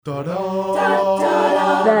The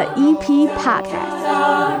EP Podcast.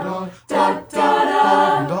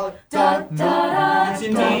 It's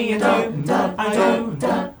in me and you,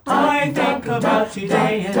 I think about you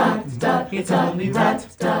day and night. It's only right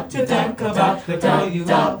to think about the girl you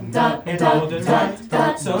love and hold her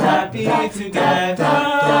tight. So happy together.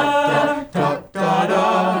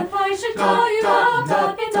 If I should call you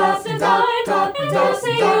up and toss and dine and just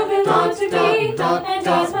say you belong to me and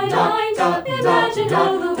ease my mind, imagine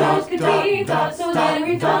how the world could be so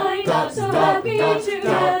very fine, so happy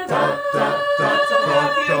together.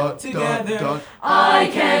 Together. I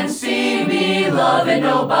can see me loving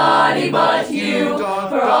nobody but you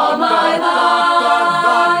for all my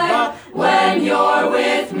life. When you're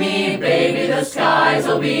with me, baby, the skies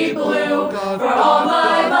will be blue for all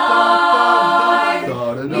my life.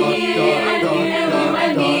 Me and you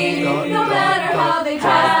and me, no matter how they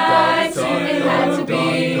tried to, it had to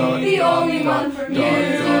be the only one for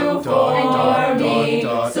you for me.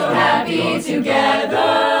 So happy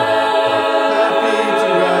together.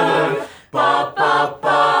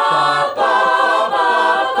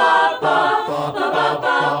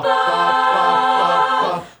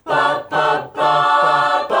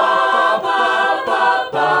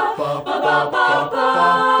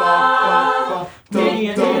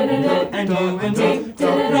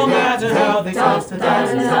 No matter how they toss the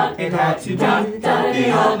dice, it had to be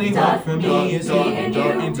the only one for me is you and you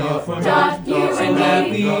for me. So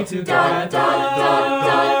happy together.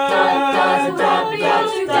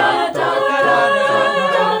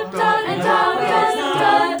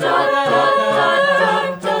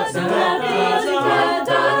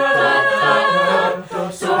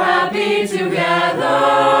 So happy together.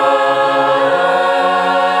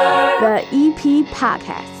 The EP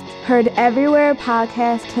Podcast. Heard everywhere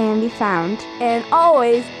podcasts can be found, and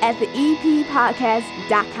always at the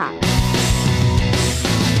EPCHS.com.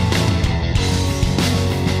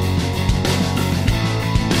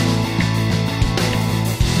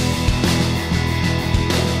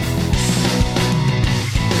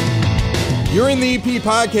 You're in the EP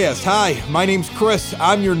Podcast. Hi, my name's Chris.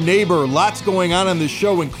 I'm your neighbor. Lots going on this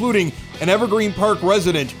show, including an Evergreen Park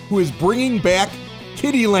resident who is bringing back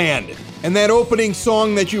Kiddieland. And that opening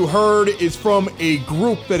song that you heard is from a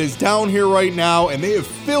group that is down here right now, and they have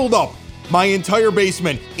filled up my entire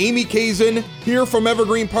basement. Amy Kazin here from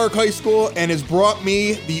Evergreen Park High School and has brought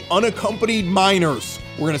me the Unaccompanied Minors.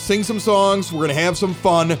 We're going to sing some songs, we're going to have some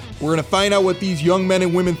fun, we're going to find out what these young men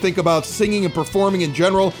and women think about singing and performing in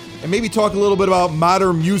general, and maybe talk a little bit about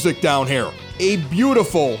modern music down here. A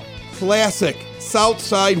beautiful, classic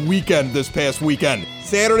Southside weekend this past weekend.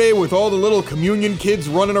 Saturday with all the little communion kids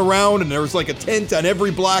running around, and there was like a tent on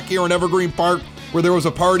every block here in Evergreen Park where there was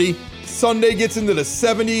a party. Sunday gets into the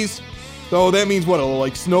 70s, so that means what, it'll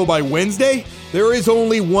like snow by Wednesday? There is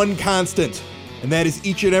only one constant, and that is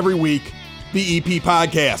each and every week, the EP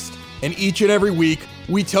Podcast. And each and every week,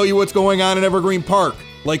 we tell you what's going on in Evergreen Park,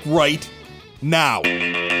 like right now.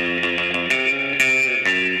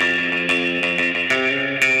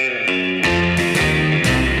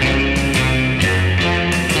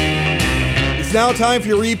 It's now time for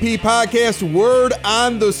your EP Podcast, Word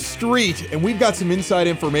on the Street. And we've got some inside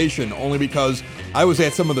information, only because I was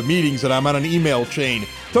at some of the meetings and I'm on an email chain.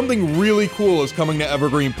 Something really cool is coming to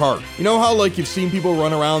Evergreen Park. You know how like you've seen people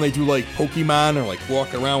run around, they do like Pokemon or like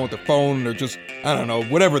walk around with their phone or just, I don't know,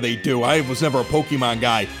 whatever they do. I was never a Pokemon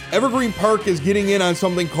guy. Evergreen Park is getting in on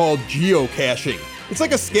something called geocaching. It's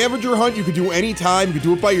like a scavenger hunt you could do anytime. You could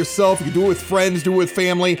do it by yourself, you could do it with friends, do it with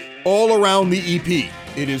family, all around the EP.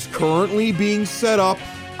 It is currently being set up.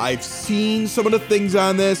 I've seen some of the things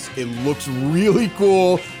on this. It looks really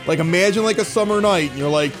cool. Like imagine like a summer night and you're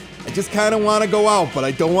like, I just kind of want to go out, but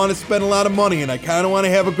I don't want to spend a lot of money and I kind of want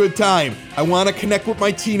to have a good time. I want to connect with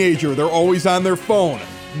my teenager. They're always on their phone.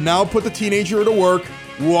 Now put the teenager to work,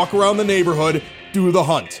 walk around the neighborhood, do the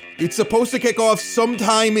hunt. It's supposed to kick off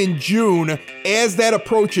sometime in June. As that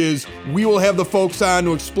approaches, we will have the folks on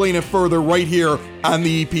to explain it further right here on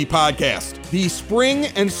the EP Podcast. The spring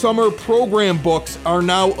and summer program books are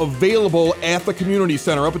now available at the community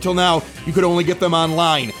center. Up until now, you could only get them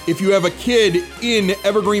online. If you have a kid in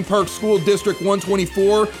Evergreen Park School District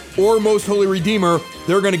 124 or Most Holy Redeemer,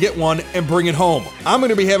 they're going to get one and bring it home. I'm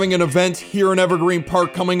going to be having an event here in Evergreen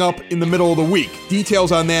Park coming up in the middle of the week.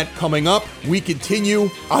 Details on that coming up. We continue.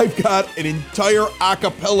 I've got an entire a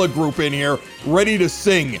cappella group in here ready to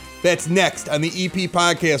sing. That's next on the EP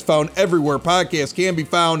Podcast, found everywhere podcasts can be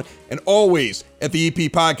found, and always at the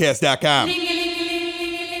EPCHS.com.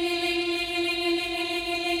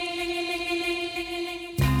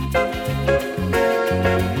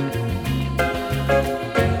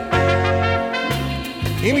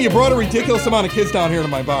 Amy Amy, you brought a ridiculous amount of kids down here to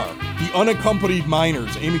my bar. The Unaccompanied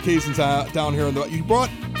Minors. Amy Kaysen's down here. You brought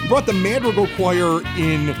the Madrigal Choir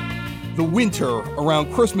in the winter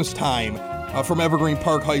around Christmas time from Evergreen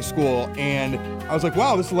Park High School. And I was like,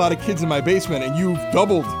 wow, there's a lot of kids in my basement. And you've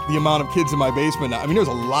doubled the amount of kids in my basement. I mean, there's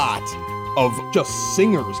a lot of just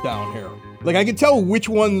singers down here. Like, I could tell which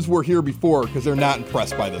ones were here before because they're not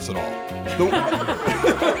impressed by this at all.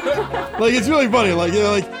 Like, it's really funny. Like, you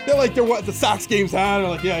know, they're what the Sox game's on.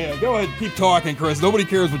 They're like, yeah, go ahead, keep talking, Chris. Nobody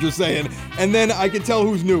cares what you're saying. And then I can tell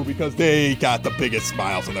who's new because they got the biggest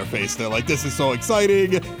smiles on their face. They're like, this is so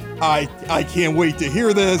exciting. I can't wait to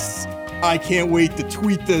hear this. I can't wait to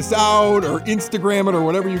tweet this out or Instagram it or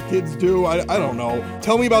whatever you kids do. I don't know.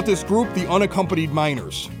 Tell me about this group, the Unaccompanied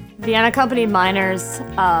Minors. The Unaccompanied Minors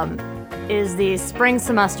is the spring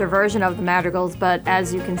semester version of the Madrigals, but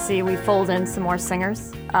as you can see, we fold in some more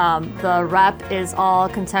singers. The rep is all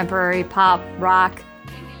contemporary pop, rock,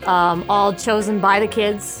 all chosen by the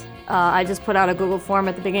kids. I just put out a Google form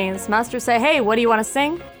at the beginning of the semester, say, hey, what do you want to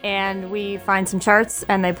sing? And we find some charts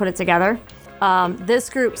and they put it together. This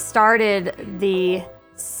group started the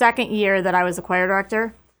second year that I was the choir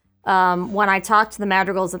director. When I talked to the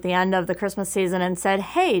Madrigals at the end of the Christmas season and said,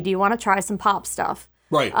 hey, do you want to try some pop stuff?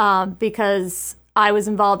 Right. Because I was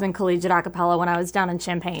involved in collegiate a cappella when I was down in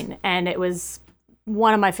Champaign, and it was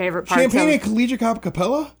one of my favorite parts. Champaign and collegiate a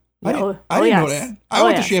cappella? I didn't know that. I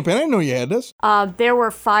went to Champaign. I didn't know you had this. There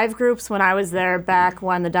were 5 groups when I was there back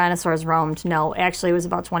when the dinosaurs roamed. No, actually, it was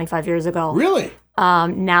about 25 years ago. Really?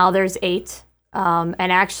 Now there's 8. And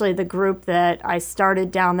actually, the group that I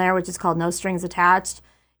started down there, which is called No Strings Attached,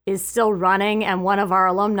 is still running, and one of our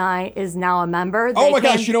alumni is now a member. Oh my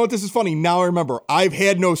gosh, you know what? This is funny. Now I remember. I've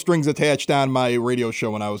had No Strings Attached on my radio show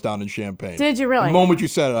when I was down in Champaign. Did you really? The moment you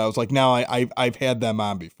said it, I was like, now I've had them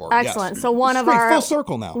on before. Excellent. Yes. So one of our full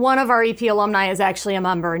circle now. One of our EP alumni is actually a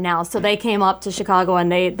member now. So they came up to Chicago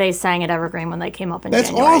and they sang at Evergreen when they came up in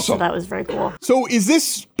January. That's awesome. So that was very cool. So is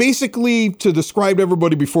this basically, to describe to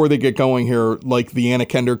everybody before they get going here, like the Anna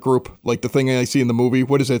Kendrick group, like the thing I see in the movie?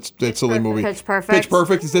 What is it? That silly movie? Pitch Perfect. Pitch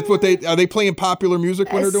Perfect. Is that what are they playing popular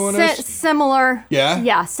music when they're doing this? Similar. Yeah?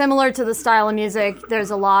 Yeah, similar to the style of music. There's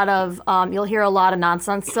a lot of, you'll hear a lot of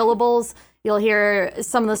nonsense syllables. You'll hear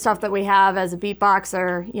some of the stuff that we have as a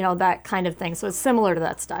beatboxer, you know, that kind of thing. So it's similar to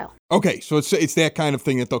that style. Okay, so it's that kind of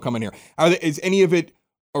thing that they'll come in here. Is any of it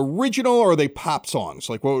original or are they pop songs?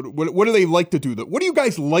 Like, what do they like to do? What do you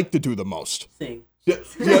guys like to do the most? Sing. Yeah.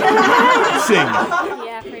 Sing.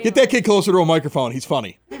 Yeah, Get that kid closer to a microphone. He's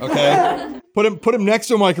funny. Okay. Put him next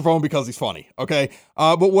to a microphone because he's funny. Okay.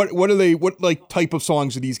 But what type of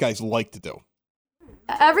songs do these guys like to do?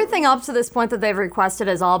 Everything up to this point that they've requested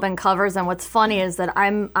has all been covers, and what's funny is that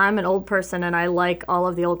I'm an old person and I like all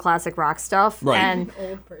of the old classic rock stuff. Right. And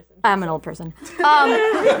I'm an old person.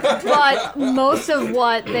 But most of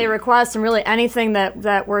what they request and really anything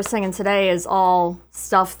that we're singing today is all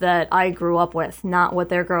stuff that I grew up with, not what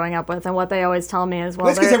they're growing up with. And what they always tell me is, well,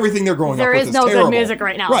 that's because everything they're growing up with is no terrible. Good music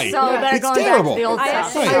right now. Right. So they're it's going terrible. back to the old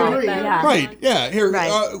stuff. I agree. Yeah. Right. Yeah. Here,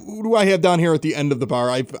 Right. Who do I have down here at the end of the bar?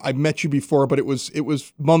 I've met you before, but it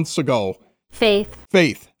was months ago. Faith.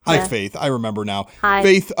 Hi, Yeah. Faith. I remember now. Hi.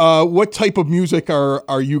 Faith, what type of music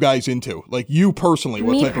are you guys into? Like you personally?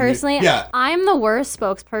 What Me type personally, of music? Yeah. I'm the worst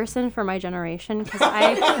spokesperson for my generation because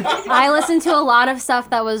I listened to a lot of stuff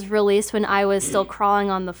that was released when I was still crawling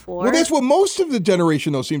on the floor. Well, that's what most of the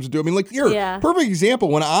generation, though, seems to do. I mean, like, you're Yeah. perfect example.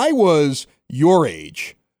 When I was your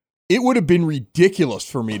age, it would have been ridiculous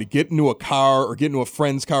for me to get into a car or get into a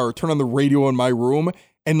friend's car or turn on the radio in my room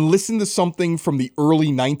and listen to something from the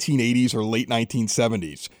early 1980s or late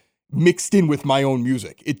 1970s mixed in with my own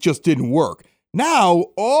music. It just didn't work. Now,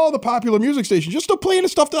 all the popular music stations just still playing the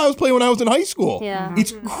stuff that I was playing when I was in high school. Yeah.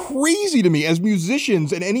 It's crazy to me as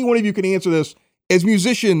musicians, and any one of you can answer this, as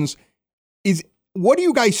musicians, what do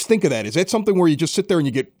you guys think of that? Is that something where you just sit there and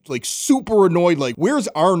you get like super annoyed? Like, where's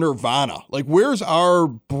our Nirvana? Like, where's our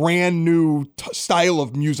brand new style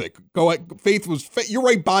of music? Go ahead. Faith, you're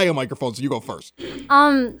right by a microphone, so you go first.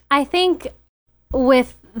 I think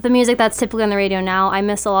with the music that's typically on the radio now, I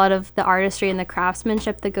miss a lot of the artistry and the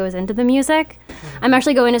craftsmanship that goes into the music. I'm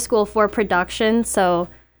actually going to school for production, so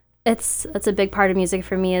that's a big part of music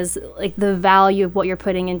for me is like the value of what you're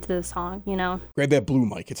putting into the song, you know? Grab that blue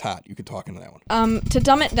mic. It's hot. You can talk into that one. To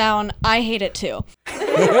dumb it down, I hate it too.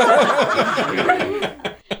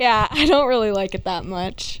 Yeah, I don't really like it that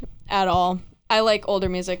much at all. I like older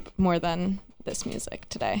music more than this music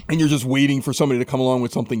today. And you're just waiting for somebody to come along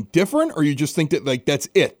with something different, or you just think that, like, that's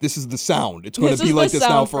it? This is the sound. It's going to be like this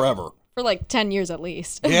now forever. For like 10 years at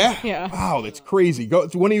least. Yeah? Yeah. Wow, that's crazy.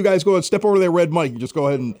 One of you guys go ahead, step over to that red mic and just go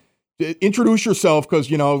ahead and Introduce yourself, because,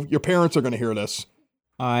 your parents are going to hear this.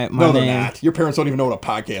 All right, No, they're not. Your parents don't even know what a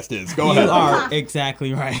podcast is. Go ahead. You are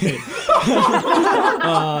exactly right.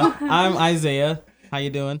 I'm Isaiah. How you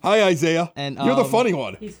doing? Hi, Isaiah. And you're the funny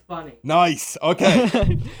one. He's funny. Nice.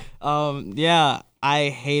 Okay. Yeah, I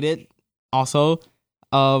hate it. Also,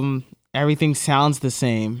 everything sounds the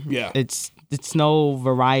same. Yeah. It's no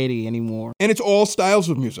variety anymore. And it's all styles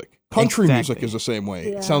of music. Country Exactly. music is the same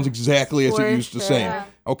way. Yeah. It sounds exactly as For it used to sure. sound.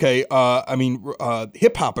 Okay,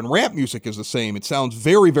 hip hop and rap music is the same. It sounds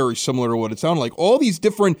very, very similar to what it sounded like. All these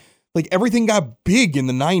different, everything got big in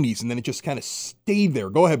the 90s, and then it just kind of stayed there.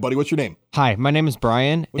 Go ahead, buddy. What's your name? Hi, my name is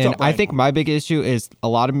Brian, What's and up, Brian? I think my big issue is a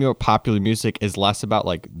lot of more popular music is less about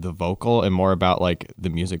the vocal and more about the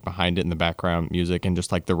music behind it and the background music and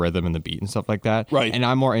just the rhythm and the beat and stuff like that. Right. And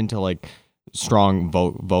I'm more into strong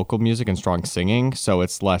vocal music and strong singing, so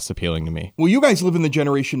it's less appealing to me. Well, you guys live in the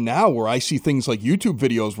generation now where I see things like YouTube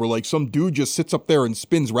videos where some dude just sits up there and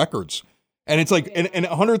spins records. And it's and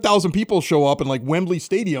 100,000 people show up in Wembley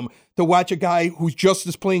Stadium to watch a guy who's just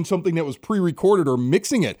is playing something that was pre-recorded or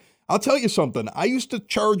mixing it. I'll tell you something. I used to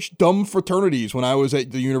charge dumb fraternities when I was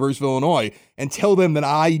at the University of Illinois and tell them that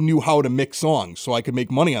I knew how to mix songs so I could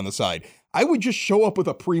make money on the side. I would just show up with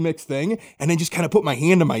a pre-mixed thing and then just kind of put my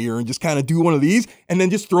hand in my ear and just kind of do one of these and then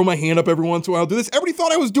just throw my hand up every once in a while. Do this. Everybody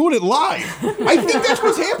thought I was doing it live. I think that's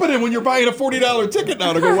what's happening when you're buying a $40 ticket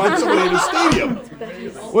now to go watch somebody in the stadium.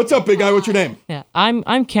 What's up, big guy? What's your name? Yeah,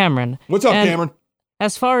 I'm Cameron. What's up, And Cameron?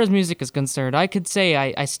 As far as music is concerned, I could say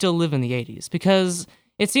I still live in the 80s because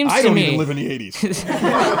it seems I to don't me even live in the 80s.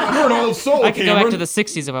 You're an old soul, I could Cameron. go back to the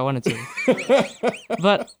 60s if I wanted to.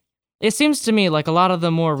 But it seems to me like a lot of the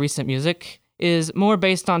more recent music is more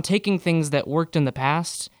based on taking things that worked in the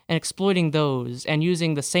past and exploiting those and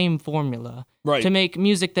using the same formula Right. to make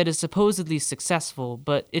music that is supposedly successful,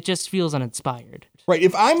 but it just feels uninspired. Right.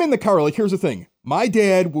 If I'm in the car, here's the thing. My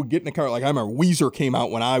dad would get in the car. I remember Weezer came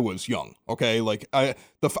out when I was young. Okay. I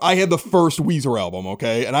had the first Weezer album.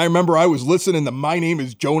 Okay. And I remember I was listening to My Name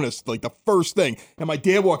is Jonas, the first thing. And my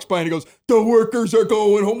dad walks by and he goes, "The workers are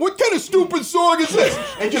going home. What kind of stupid song is this?"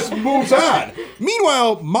 And just moves on.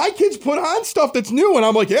 Meanwhile, my kids put on stuff that's new. And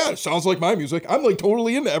I'm like, yeah, it sounds like my music. I'm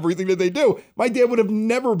totally into everything that they do. My dad would have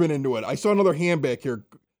never been into it. I saw another hand back here.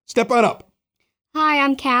 Step on up. Hi,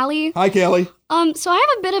 I'm Callie. Hi, Callie. So I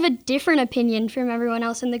have a bit of a different opinion from everyone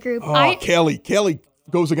else in the group. Oh, Callie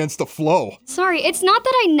goes against the flow. Sorry, it's not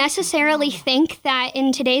that I necessarily think that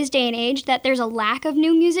in today's day and age that there's a lack of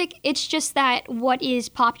new music. It's just that what is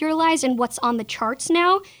popularized and what's on the charts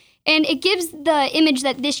now, and it gives the image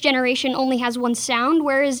that this generation only has one sound,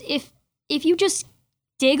 whereas if you just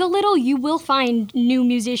dig a little, you will find new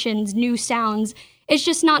musicians, new sounds. It's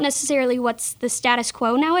just not necessarily what's the status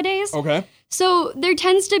quo nowadays. Okay. So there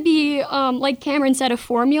tends to be, like Cameron said, a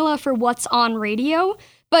formula for what's on radio.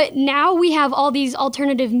 But now we have all these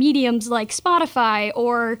alternative mediums like Spotify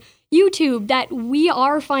or YouTube that we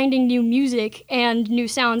are finding new music and new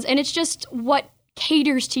sounds. And it's just what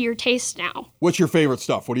caters to your taste now. What's your favorite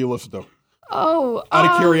stuff? What do you listen to? Oh, Out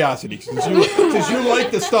of curiosity, since you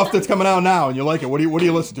like the stuff that's coming out now and you like it, what do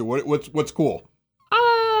you listen to? What's cool?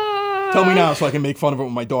 Tell me now so I can make fun of it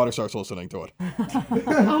when my daughter starts listening to it.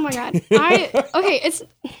 Oh my God. It's.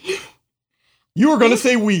 You were gonna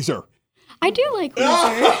say Weezer. I do like Weezer.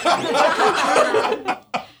 I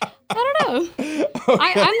don't know.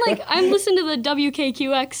 Okay. I'm listening to the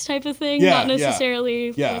WKQX type of thing, not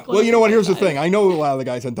necessarily. Yeah. Well, you know what? Here's the thing. I know a lot of the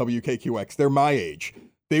guys on WKQX. They're my age.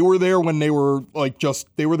 They were there when they were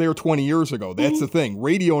they were there 20 years ago. That's the thing.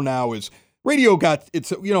 Radio now is got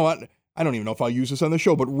it's I don't even know if I'll use this on the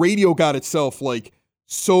show, but radio got itself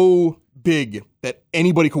so big that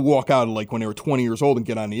anybody could walk out when they were 20 years old and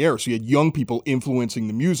get on the air. So you had young people influencing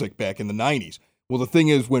the music back in the 90s. Well, the thing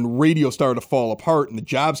is, when radio started to fall apart and the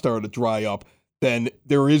jobs started to dry up, then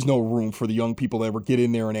there is no room for the young people to ever get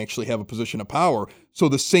in there and actually have a position of power. So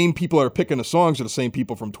the same people that are picking the songs are the same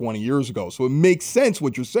people from 20 years ago. So it makes sense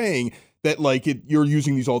what you're saying, that you're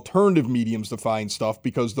using these alternative mediums to find stuff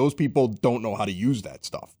because those people don't know how to use that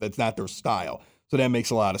stuff. That's not their style. So that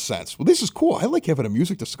makes a lot of sense. Well, this is cool. I like having a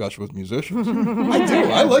music discussion with musicians. I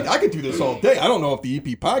do. I could do this all day. I don't know if the EP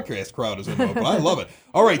podcast crowd is into it, but I love it.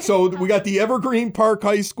 All right, so we got the Evergreen Park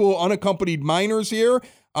High School Unaccompanied Minors here.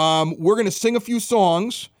 We're going to sing a few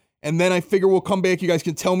songs, and then I figure we'll come back. You guys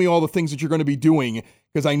can tell me all the things that you're going to be doing,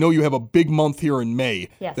 because I know you have a big month here in May.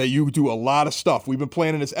 Yes. That you do a lot of stuff. We've been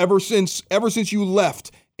planning this ever since you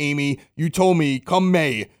left, Amy. You told me, come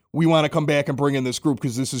May, we want to come back and bring in this group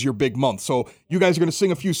because this is your big month. So you guys are going to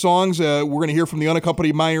sing a few songs. We're going to hear from the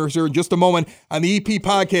Unaccompanied Minors here in just a moment on the EP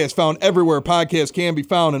podcast, found everywhere podcasts can be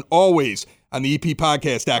found, and always on the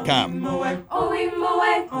EPPodcast.com.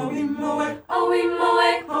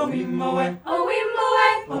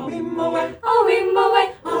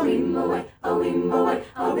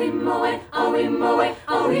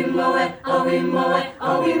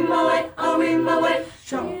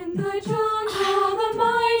 In the jungle, the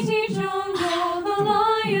mighty jungle, the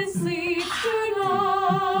lion sleeps tonight.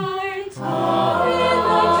 In the jungle,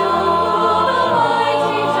 the mighty jungle,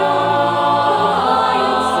 the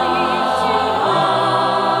lion sleeps tonight.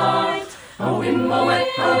 Oh, we mow it,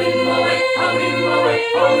 oh, we mow it, oh, we mow it,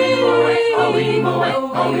 oh, we mow it, oh, we mow it,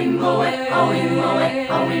 oh, we mow it, oh, we mow it,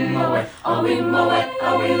 oh, we mow it, oh, we mow it,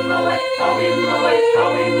 oh, we mow it, oh, we mow it,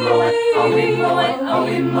 oh, we mow it, oh, we mow it, oh,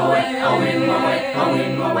 we mow it, oh, we mow it, oh, we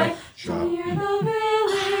mow it. Near the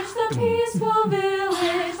village, the peaceful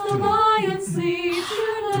village, the lion sleeps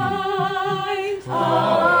tonight. Oh,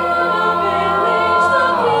 the village, the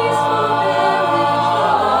peaceful village, the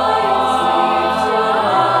lion sleeps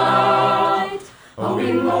tonight. Oh, we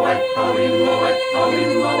mow it, oh, we mow it, oh, we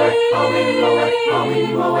mow it, oh, we mow it, oh, we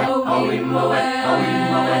mow it, oh, we mow it, oh, we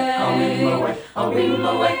mow it, oh, we mow it, oh, we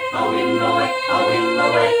mow it, oh, we mow it, oh, we mow it, oh, we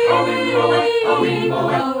mow it, oh, we mow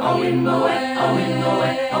it, oh, we mow it, oh, we mow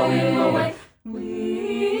it, oh, we mow it.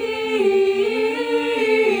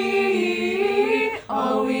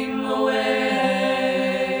 Oh, we mow it.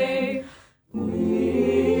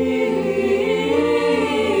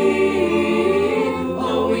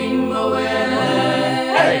 Oh, we mow it.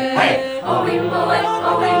 Hey, hey. Oh, we mow it.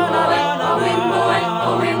 Oh, we mow it. Oh, we mow it.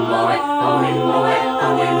 Oh, we mow it. Oh, we mow it. Oh,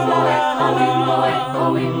 we mow it. Oh, we mow it.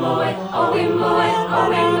 Oh, we mow it. Oh, we mow it. Oh, we mow it. Oh, we mow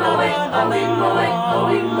it. Oh,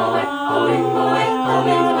 we mow it. Oh, we mow it. Oh, we mow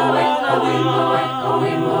it. Oh, we mow it. Oh,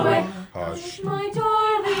 we mow it. Hush, my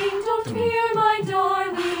darling, don't fear, my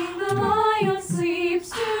darling. The lion sleeps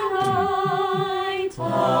tonight.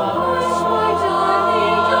 Hush, my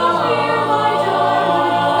darling, don't fear, my darling. The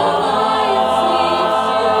lion sleeps tonight.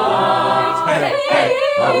 Hey, hey.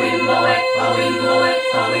 Oh, we mow it. Oh, we mow it.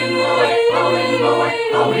 Oh, we mow it. Oh, we mow it.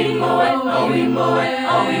 Oh, we mow it.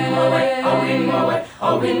 Oh, we mow it.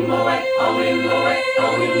 Oh, we mow it. Oh, we mow it. Oh,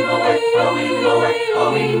 we mow it.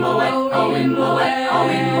 Oh, we mow it. Oh, we mow it. Oh, we mow it. Oh, we mow it. Oh, we mow it. Oh, we mow it.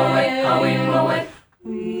 Oh, we mow it. Oh, we mow it.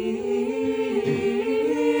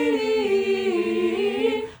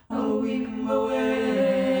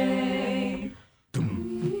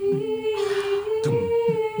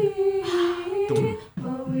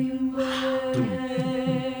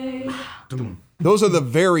 Those are the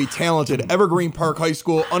very talented Evergreen Park High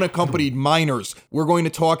School Unaccompanied Minors. We're going to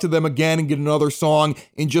talk to them again and get another song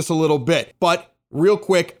in just a little bit. But real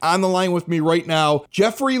quick, on the line with me right now,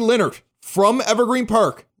 Jeffrey Leonard from Evergreen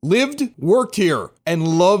Park. Lived, worked here, and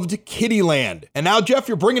loved Kiddieland. And now, Jeff,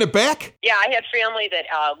 you're bringing it back? Yeah, I had family that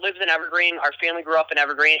lives in Evergreen. Our family grew up in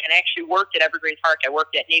Evergreen and actually worked at Evergreen Park. I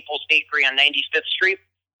worked at Naples Bakery on 95th Street.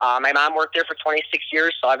 My mom worked there for 26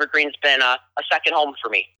 years, so Evergreen's been a second home for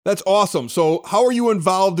me. That's awesome. So how are you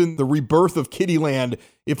involved in the rebirth of Kiddieland,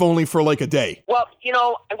 if only for like a day? Well,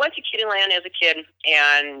 I went to Kiddieland as a kid,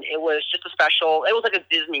 and it was just it was like a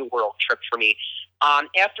Disney World trip for me.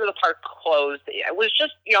 After the park closed, I was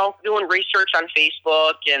just, doing research on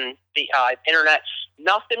Facebook and the internet.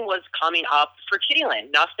 Nothing was coming up for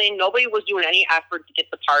Kiddieland. Nobody was doing any effort to get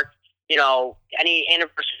the park, any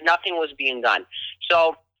anniversary. Nothing was being done.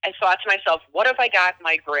 So I thought to myself, what if I got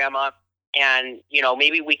my grandma and,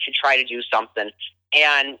 maybe we could try to do something.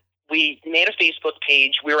 And we made a Facebook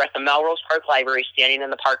page. We were at the Melrose Park Library standing in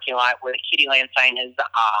the parking lot where the Kiddieland sign is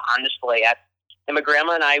on display at. And my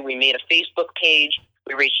grandma and I, we made a Facebook page.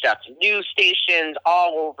 We reached out to news stations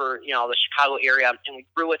all over, the Chicago area, and we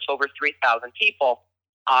grew it to over 3,000 people.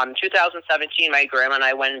 In 2017, my grandma and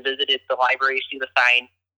I went and visited the library to see the sign,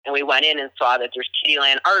 and we went in and saw that there's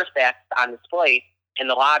Kiddieland artifacts on display in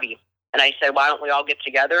the lobby. And I said, why don't we all get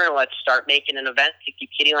together and let's start making an event to keep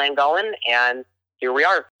Kiddieland going? And here we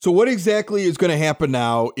are. So what exactly is going to happen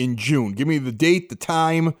now in June? Give me the date, the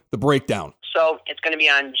time, the breakdown. So it's going to be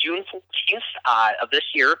on June 14th of this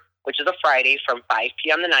year, which is a Friday from 5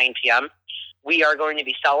 p.m. to 9 p.m. We are going to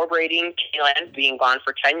be celebrating Kiddieland being gone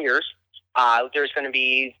for 10 years. There's going to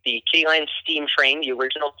be the Kiddieland steam train, the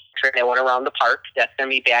original train that went around the park. That's going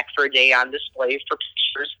to be back for a day on display for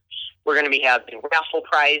pictures. We're going to be having raffle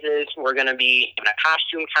prizes. We're going to be in a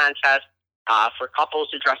costume contest for couples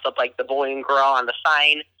to dress up like the boy and girl on the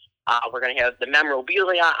sign. We're going to have the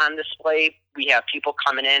memorabilia on display. We have people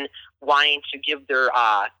coming in wanting to give their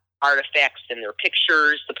artifacts and their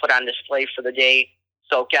pictures to put on display for the day.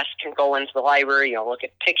 So guests can go into the library, look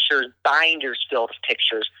at pictures, binders filled with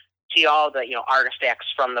pictures, see all the, artifacts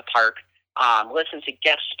from the park, listen to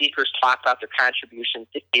guest speakers talk about their contributions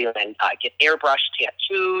to Kiddieland, get airbrushed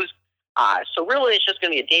tattoos, So really, it's just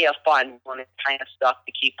going to be a day of fun doing this kind of stuff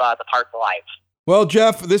to keep the park alive. Well,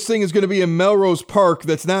 Jeff, this thing is going to be in Melrose Park.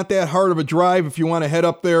 That's not that hard of a drive if you want to head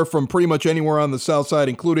up there from pretty much anywhere on the south side,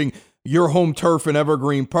 including your home turf in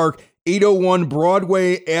Evergreen Park. 801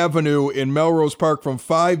 Broadway Avenue in Melrose Park from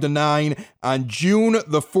 5 to 9 on June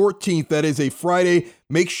the 14th. That is a Friday.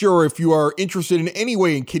 Make sure if you are interested in any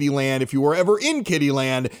way in Kiddieland, if you were ever in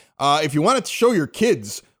Kiddieland, if you want to show your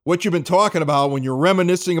kids what you've been talking about when you're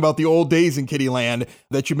reminiscing about the old days in Kiddieland,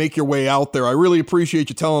 that you make your way out there. I really appreciate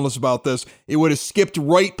you telling us about this. It would have skipped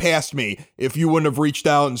right past me if you wouldn't have reached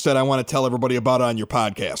out and said, I want to tell everybody about it on your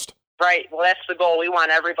podcast. Right. Well, that's the goal. We want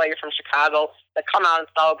everybody from Chicago to come out and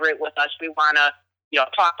celebrate with us. We want to,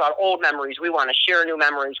 talk about old memories. We want to share new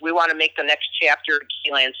memories. We want to make the next chapter of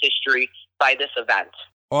Kiddieland's history by this event.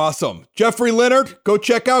 Awesome. Jeffrey Leonard, go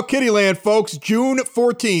check out Kiddieland, folks. June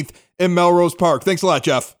 14th in Melrose Park. Thanks a lot,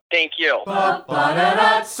 Jeff. Thank you. Sun,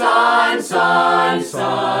 sun,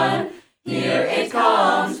 sun, here it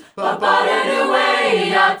comes.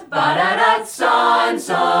 Sun,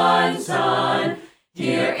 sun, sun,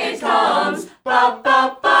 here it comes.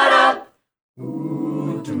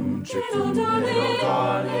 Little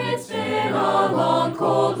darling, it's been a long,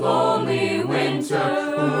 cold, lonely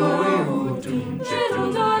winter.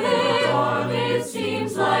 Little darling, it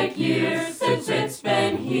seems like years since it's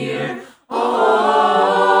been here.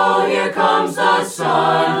 Oh, here comes the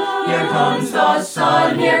sun, here comes the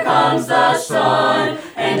sun, here comes the sun.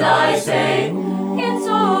 And I say, it's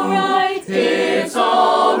alright, it's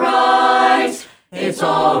alright, it's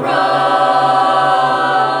alright.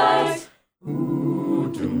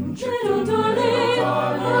 Little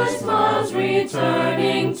darling, her smiles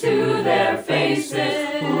returning to their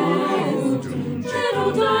faces.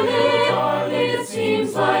 Little darling, it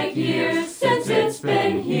seems like years since it's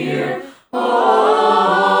been here.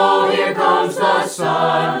 Oh, here comes the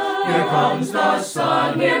sun, here comes the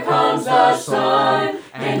sun, here comes the sun.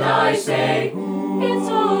 And I say, it's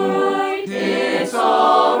alright, it's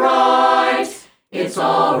alright, it's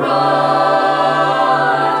alright.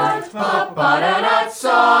 Ba-ba-da-da,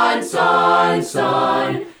 sun, sun,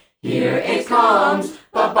 sun, here it comes.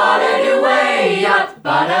 Ba-ba-da-do-way-ya,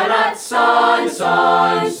 ba-da-da, sun,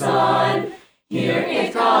 sun, sun, here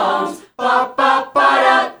it comes.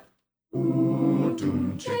 Ba-ba-ba-da.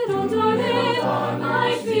 Little darling,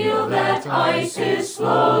 I feel that ice is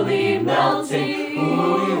slowly melting.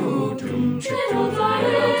 Little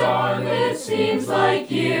darling, it seems like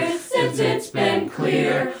years since it's been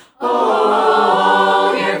clear.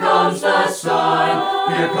 Oh, here comes the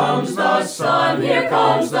sun, here comes the sun, here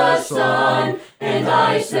comes the sun. And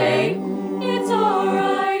I say, it's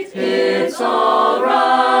alright, it's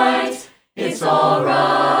alright, it's alright.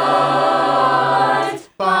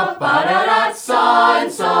 Ba-ba-da-da,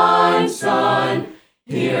 sun, sun, sun,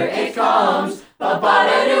 here it comes.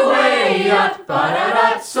 Ba-ba-da-do-way-ya,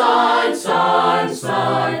 ba-da-da, sun, sun,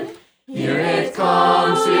 sun. Here it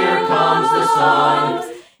comes the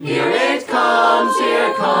sun. Here it comes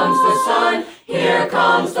the sun. Here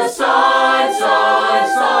comes the sun, sun,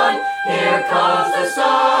 sun. Here comes the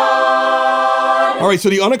sun. All right, so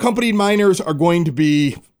the unaccompanied minors are going to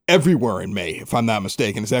be everywhere in May, if I'm not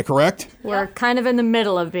mistaken. Is that correct? We're kind of in the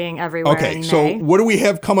middle of being everywhere in May. Okay, so what do we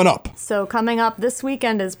have coming up? So coming up this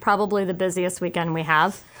weekend is probably the busiest weekend we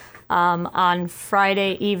have. On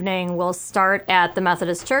Friday evening, we'll start at the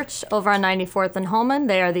Methodist Church over on 94th and Holman.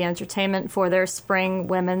 They are the entertainment for their spring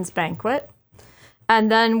women's banquet. And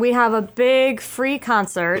then we have a big free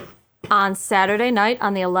concert on Saturday night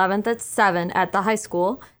on the 11th at 7 at the high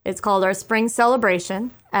school. It's called our Spring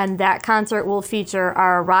Celebration, and that concert will feature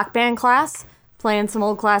our rock band class playing some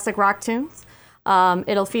old classic rock tunes.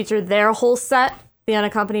 It'll feature their whole set, the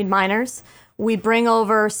Unaccompanied Minors. We bring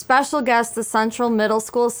over special guests, the Central Middle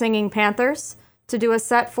School Singing Panthers, to do a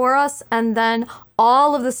set for us, and then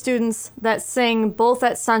all of the students that sing both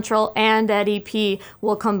at Central and at EP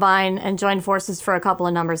will combine and join forces for a couple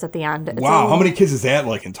of numbers at the end. Wow, how many kids is that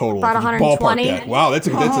like in total? About 120. Ballpark that. Wow, that's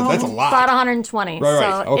a lot. About 120. Right,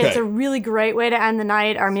 so okay. It's a really great way to end the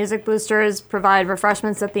night. Our music boosters provide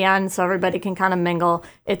refreshments at the end so everybody can kind of mingle.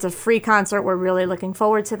 It's a free concert. We're really looking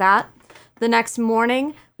forward to that. The next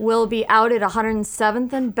morning, we'll be out at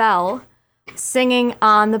 107th and Bell singing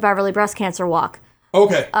on the Beverly Breast Cancer Walk.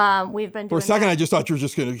 Okay. We've been doing For a second, that. I just thought you were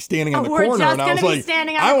just going to be standing on the We're corner, just and I was gonna be like,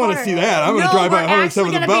 standing on I the want to corner. see that. I'm going to drive by 107th We're and Bell.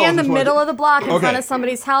 actually going to be in the middle of the block in front Okay. of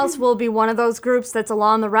somebody's house. We'll be one of those groups that's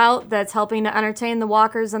along the route that's helping to entertain the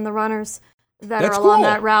walkers and the runners that That's are along cool.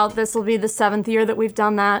 that route. This will be the 7th year that we've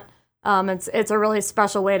done that. It's a really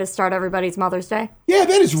special way to start everybody's Mother's Day. Yeah,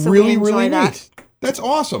 that is So we really, enjoy really that. neat. That's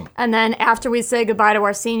awesome. And then after we say goodbye to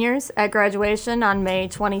our seniors at graduation on May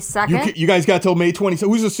 22nd. You guys got till May 22nd.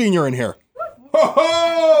 Who's a senior in here?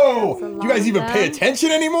 Ho-ho! Do you guys even pay attention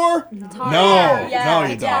anymore? No,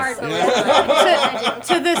 you don't.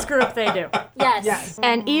 To this group, they do. Yes.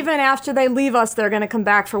 And even after they leave us, they're going to come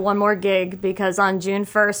back for one more gig because on June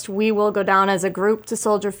 1st, we will go down as a group to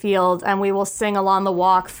Soldier Field and we will sing Along the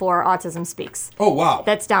Walk for Autism Speaks. Oh, wow.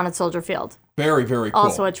 That's down at Soldier Field. Very, very cool.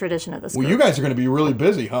 Also a tradition of this group. Well, you guys are going to be really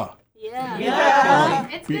busy, huh? Yeah.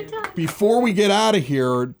 It's good time. Before we get out of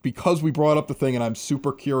here, because we brought up the thing and I'm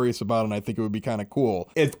super curious about it and I think it would be kind of cool.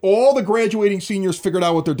 If all the graduating seniors figured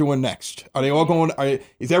out what they're doing next, are they all going,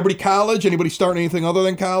 is everybody college? Anybody starting anything other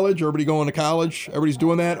than college? Everybody going to college? Everybody's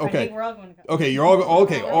doing that? Okay. I think we're all going to college. Okay, you're all,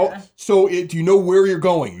 okay. So do you know where you're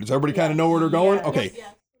going? Does everybody kind of know where they're going? Okay.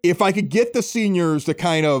 Yes. If I could get the seniors to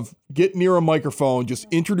kind of get near a microphone, just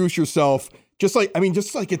introduce yourself. Just like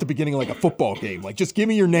at the beginning of like a football game. Like, just give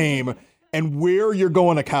me your name and where you're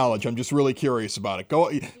going to college. I'm just really curious about it.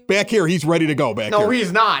 Go back here. He's ready to go back here. No,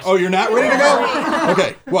 he's not. Oh, you're not ready to go?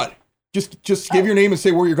 Okay, what? Just give your name and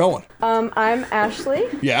say where you're going. I'm Ashley.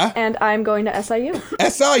 Yeah? And I'm going to SIU.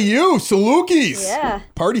 SIU, Salukis. Yeah.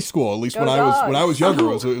 Party school, at least Go when dogs. I was younger.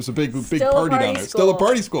 It was a big party down there. Still a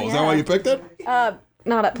party school. Is that why you picked it?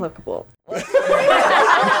 Not applicable.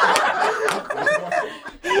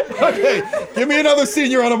 Okay, give me another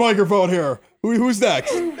senior on a microphone here. Who's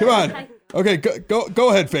next? Come on. Okay, go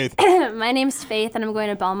ahead, Faith. My name's Faith, and I'm going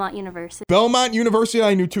to Belmont University. Belmont University.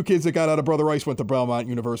 I knew 2 kids that got out of Brother Rice went to Belmont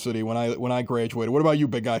University when I graduated. What about you,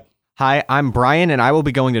 big guy? Hi, I'm Brian, and I will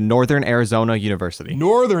be going to Northern Arizona University.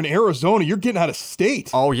 Northern Arizona? You're getting out of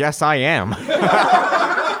state. Oh, yes, I am.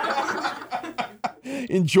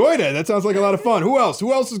 Enjoy that. That sounds like a lot of fun. Who else?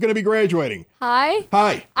 Who else is going to be graduating? Hi.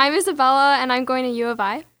 Hi. I'm Isabella, and I'm going to U of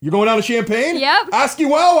I. You're going down to Champaign? Yep. Oski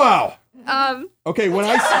Wow. Okay, Wow.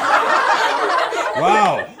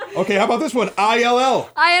 Okay, how about this one? ILL.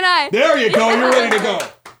 I. There you go. You're ready to go.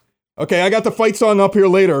 Okay, I got the fight song up here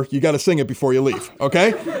later. You got to sing it before you leave,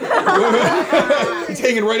 okay? He's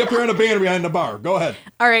hanging right up here on a banner behind the bar. Go ahead.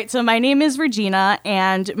 All right, so my name is Regina,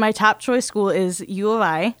 and my top choice school is U of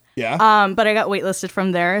I. Yeah. But I got waitlisted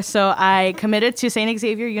from there, so I committed to St.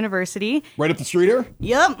 Xavier University. Right up the street here?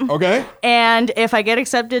 Yep. Okay. And if I get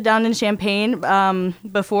accepted down in Champaign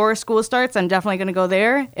before school starts, I'm definitely going to go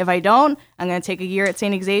there. If I don't, I'm going to take a year at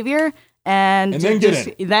St. Xavier. And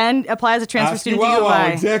then apply as a transfer student to U of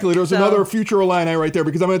I. Exactly. There's another future Illini right there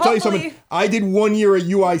because I'm going to tell you something. I did 1 year at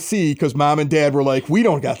UIC because Mom and Dad were like, we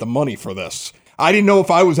don't got the money for this. I didn't know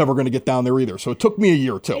if I was ever going to get down there either, so it took me a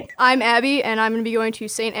year or two. I'm Abby, and I'm going to be going to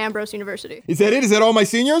St. Ambrose University. Is that it? Is that all my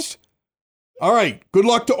seniors? All right. Good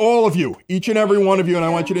luck to all of you, each and every one of you, and I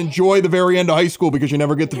want you to enjoy the very end of high school because you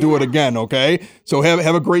never get to do it again, okay? So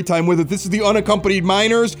have a great time with it. This is the Unaccompanied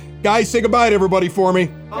Minors. Guys, say goodbye to everybody for me.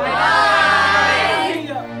 Bye.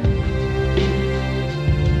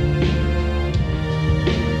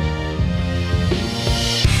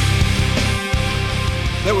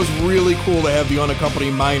 That was really cool to have the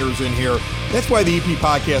Unaccompanied Minors in here. That's why the EP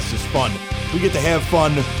podcast is fun. We get to have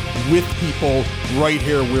fun with people right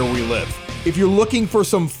here where we live. If you're looking for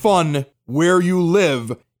some fun where you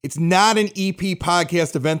live, it's not an EP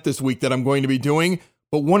podcast event this week that I'm going to be doing,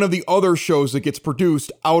 but one of the other shows that gets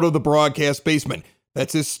produced out of the broadcast basement.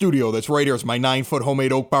 That's his studio. That's right here. It's my 9-foot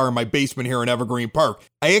homemade oak bar in my basement here in Evergreen Park.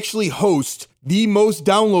 I actually host the most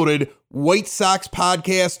downloaded White Sox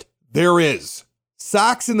podcast there is.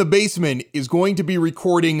 Sox in the Basement is going to be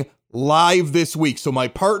recording live this week. So my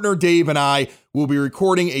partner Dave and I will be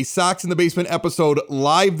recording a Sox in the Basement episode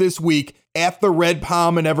live this week at the Red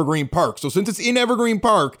Palm in Evergreen Park. So since it's in Evergreen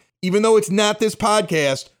Park, even though it's not this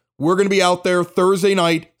podcast, we're going to be out there Thursday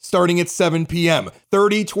night starting at 7 p.m.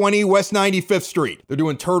 3020 West 95th Street. They're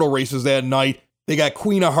doing turtle races that night. They got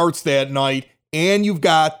Queen of Hearts that night. And you've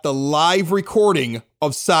got the live recording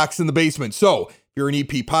of Sox in the Basement. So if you're an EP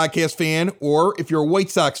podcast fan, or if you're a White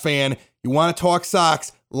Sox fan, you want to talk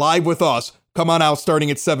Sox live with us, come on out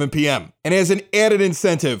starting at 7 p.m. And as an added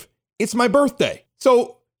incentive, it's my birthday.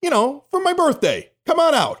 So, for my birthday, come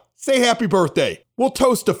on out. Say happy birthday. We'll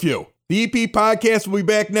toast a few. The EP podcast will be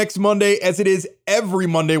back next Monday, as it is every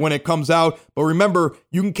Monday when it comes out. But remember,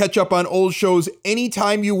 you can catch up on old shows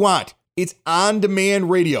anytime you want. It's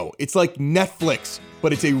on-demand radio. It's like Netflix,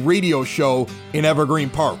 but it's a radio show in Evergreen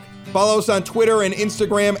Park. Follow us on Twitter and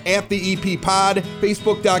Instagram at The EP Pod,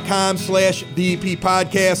 Facebook.com/The EP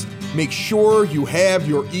Podcast. Make sure you have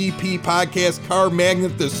your EP Podcast car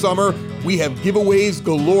magnet this summer. We have giveaways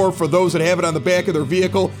galore for those that have it on the back of their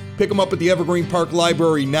vehicle. Pick them up at the Evergreen Park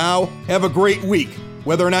Library now. Have a great week.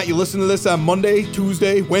 Whether or not you listen to this on Monday,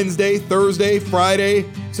 Tuesday, Wednesday, Thursday,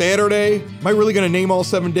 Friday, Saturday. Am I really going to name all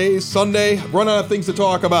 7 days? Sunday? Run out of things to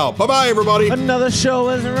talk about. Bye-bye, everybody. Another show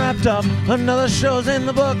is wrapped up. Another show's in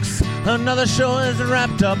the books. Another show is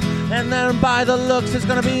wrapped up. And then by the looks, it's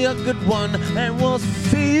going to be a good one. And we'll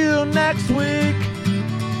see you next week.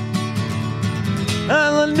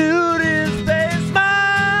 And the nudist basement.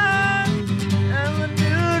 And the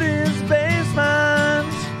nudist basement.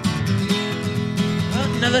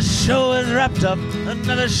 Another show is wrapped up.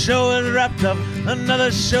 Another show is wrapped up.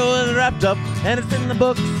 Another show is wrapped up. And it's in the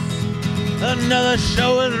books. Another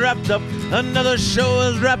show is wrapped up. Another show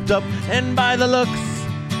is wrapped up. And by the looks,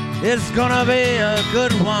 it's gonna be a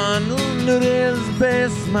good one. Nudist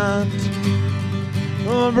basement.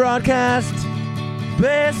 Broadcast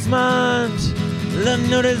basement. The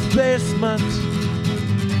nudist basement.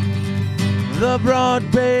 The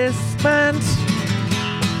broad basement.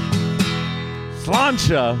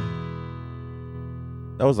 Slancha.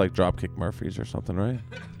 That was like Dropkick Murphys or something, right?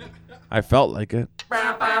 I felt like it.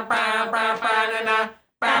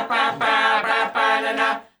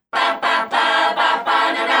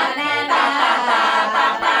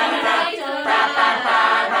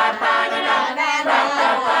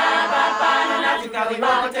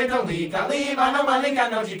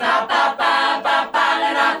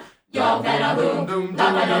 Your banana boom,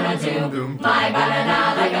 la banana too. My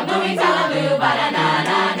banana like a bluey talaboo, banana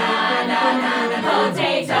na na na na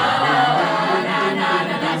potato. Na na na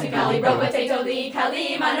na chikali ro potato li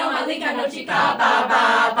kali mano malika no chika ba ba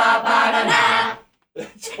ba banana.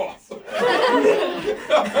 That's awesome.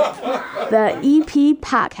 The EP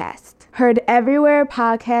Podcast. Heard everywhere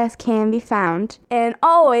podcasts can be found, and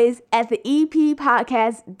always at the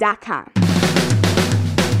EPPodcast.com.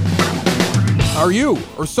 Are you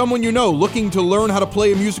or someone you know looking to learn how to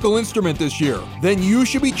play a musical instrument this year? Then you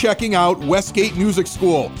should be checking out Westgate Music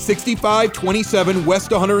School, 6527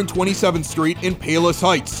 West 127th Street in Palos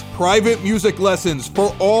Heights. Private music lessons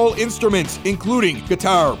for all instruments, including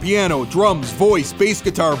guitar, piano, drums, voice, bass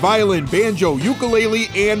guitar, violin, banjo, ukulele,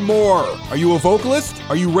 and more. Are you a vocalist?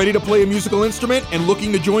 Are you ready to play a musical instrument and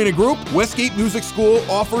looking to join a group? Westgate Music School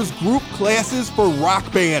offers group classes for rock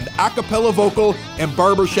band, a cappella vocal, and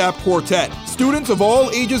barbershop quartet. Students of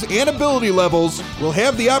all ages and ability levels will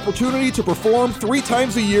have the opportunity to perform 3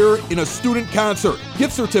 times a year in a student concert.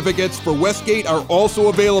 Gift certificates for Westgate are also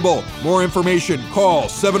available. More information, call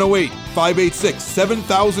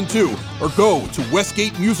 708-586-7002 or go to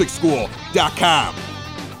westgatemusicschool.com.